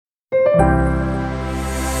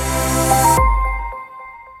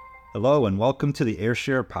Hello and welcome to the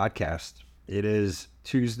Ayrshare podcast. It is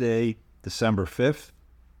Tuesday, December 5th.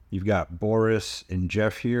 You've got Boris and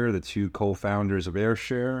Jeff here, the two co-founders of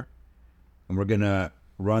Ayrshare, and we're going to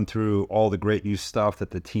run through all the great new stuff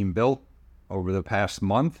that the team built over the past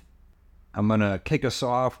month. I'm going to kick us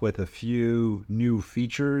off with a few new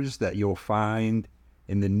features that you'll find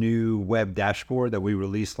in the new web dashboard that we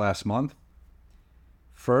released last month.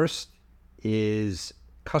 First is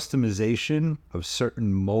customization of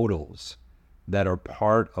certain modals that are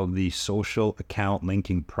part of the social account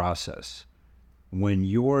linking process. When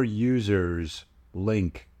your users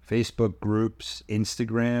link Facebook groups,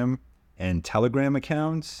 Instagram, and Telegram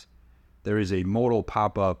accounts, there is a modal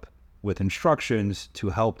pop-up with instructions to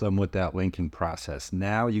help them with that linking process.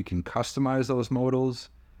 Now you can customize those modals.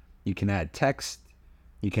 You can add text.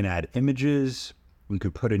 You can add images. You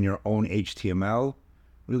could put in your own HTML.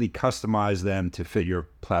 Really customize them to fit your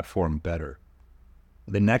platform better.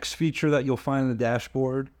 The next feature that you'll find in the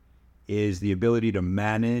dashboard is the ability to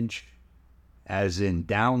manage, as in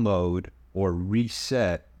download or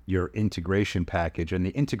reset your integration package. And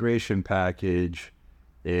the integration package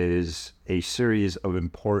is a series of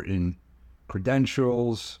important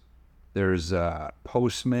credentials. There's a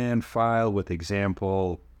Postman file with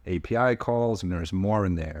example API calls, and there's more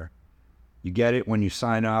in there. You get it when you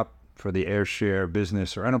sign up for the Ayrshare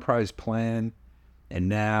Business or Enterprise plan, and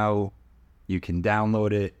now you can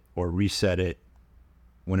download it or reset it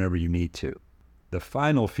whenever you need to. The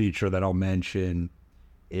final feature that I'll mention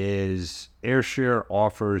is Ayrshare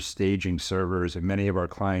offers staging servers, and many of our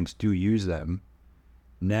clients do use them.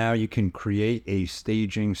 Now you can create a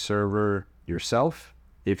staging server yourself.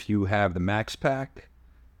 If you have the Max Pack,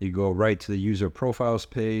 you go right to the user profiles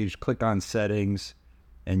page, click on settings,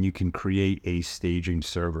 and you can create a staging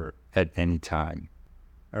server at any time.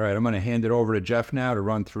 All right, I'm going to hand it over to Jeff now to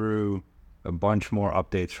run through a bunch more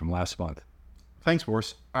updates from last month. Thanks,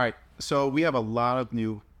 Boris. All right, so we have a lot of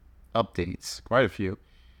new updates, quite a few,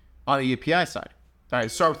 on the API side. All right,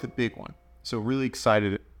 start with the big one. So really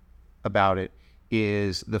excited about it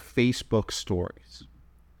is the Facebook stories.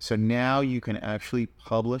 So now you can actually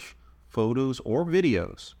publish photos or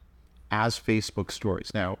videos as Facebook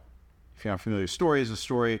stories. Now, if you're not familiar, story is a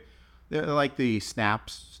story. They're like the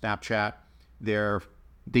Snapchat.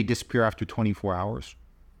 They disappear after 24 hours.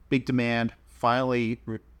 Big demand. Finally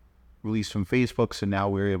released from Facebook, so now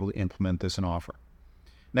we're able to implement this and offer.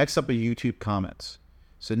 Next up are YouTube comments.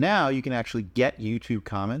 So now you can actually get YouTube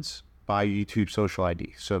comments by YouTube social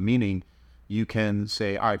ID. So meaning you can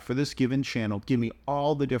say, all right, for this given channel, give me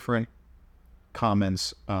all the different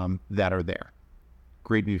comments that are there.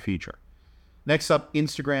 Great new feature. Next up,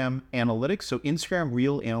 Instagram Analytics. So Instagram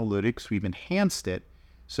Reel Analytics, we've enhanced it.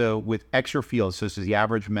 So with extra fields, so this is the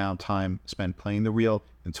average amount of time spent playing the reel,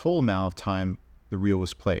 and total amount of time the reel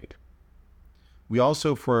was played. We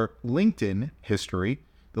also, for LinkedIn history,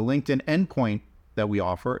 the LinkedIn endpoint that we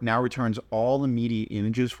offer now returns all immediate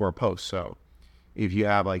images for a post. So if you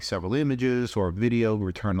have like several images or a video,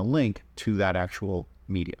 return a link to that actual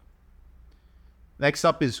media. Next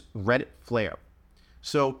up is Reddit Flare.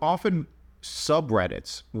 So often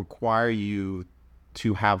subreddits require you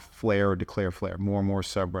to have Flare or declare Flare. More and more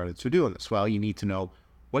subreddits are doing this. Well, you need to know,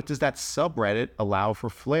 what does that subreddit allow for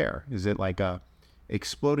Flare? Is it like a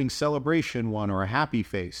exploding celebration one or a happy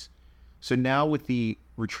face? So now with the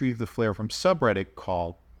retrieve the Flare from subreddit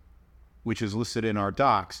call, which is listed in our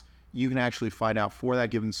docs, you can actually find out for that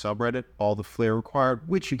given subreddit all the Flare required,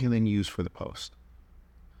 which you can then use for the post.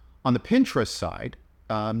 On the Pinterest side,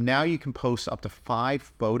 now you can post up to 5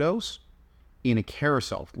 photos in a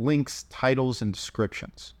carousel, links, titles, and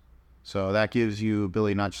descriptions. So that gives you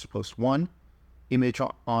ability not just to post one image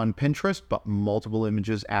on Pinterest, but multiple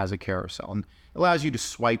images as a carousel. And it allows you to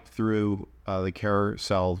swipe through the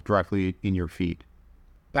carousel directly in your feed.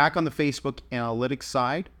 Back on the Facebook analytics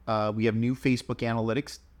side, we have new Facebook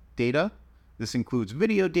analytics data. This includes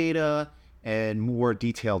video data and more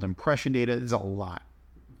detailed impression data. There's a lot.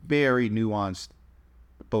 Very nuanced,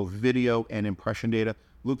 both video and impression data.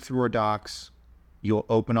 Look through our docs. You'll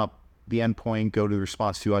open up the endpoint, go to the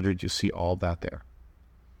response 200, you'll see all that there.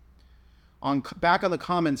 Back on the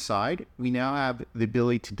comments side, we now have the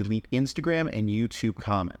ability to delete Instagram and YouTube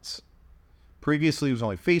comments. Previously, it was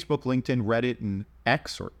only Facebook, LinkedIn, Reddit, and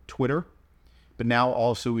X or Twitter. But now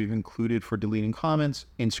also we've included for deleting comments,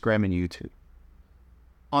 Instagram and YouTube.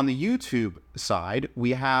 On the YouTube side,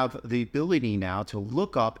 we have the ability now to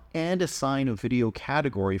look up and assign a video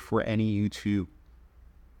category for any YouTube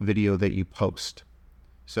video that you post.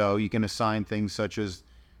 So you can assign things such as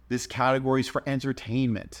this category is for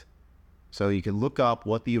entertainment. So you can look up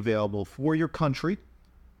what the available for your country,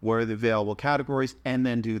 what are the available categories, and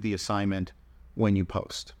then do the assignment when you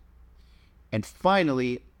post. And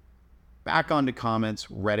finally, back onto comments,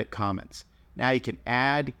 Reddit comments. Now you can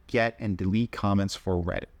add, get, and delete comments for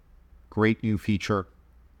Reddit. Great new feature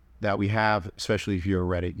that we have, especially if you're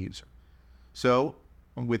a Reddit user. So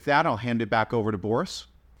with that, I'll hand it back over to Boris.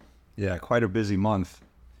 Yeah, quite a busy month.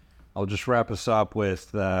 I'll just wrap us up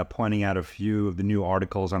with pointing out a few of the new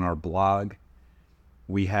articles on our blog.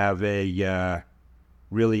 We have a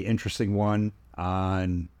really interesting one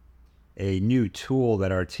on a new tool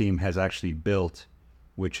that our team has actually built,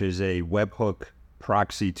 which is a webhook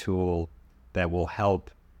proxy tool that will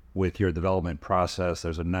help with your development process.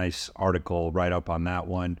 There's a nice article right up on that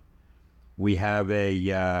one. We have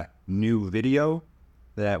a new video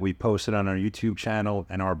that we posted on our YouTube channel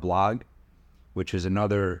and our blog, which is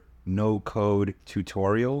another no-code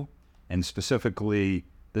tutorial. And specifically,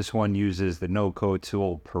 this one uses the no-code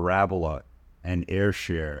tool Parabola and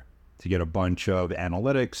Ayrshare to get a bunch of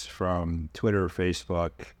analytics from Twitter,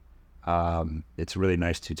 Facebook. It's a really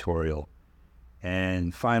nice tutorial.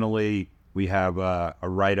 And finally, we have a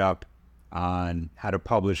write-up on how to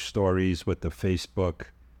publish stories with the Facebook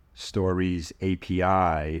Stories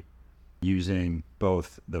API using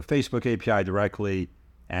both the Facebook API directly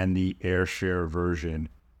and the Ayrshare version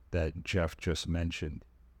that Jeff just mentioned.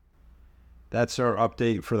 That's our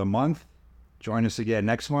update for the month. Join us again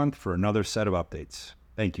next month for another set of updates.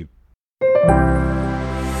 Thank you.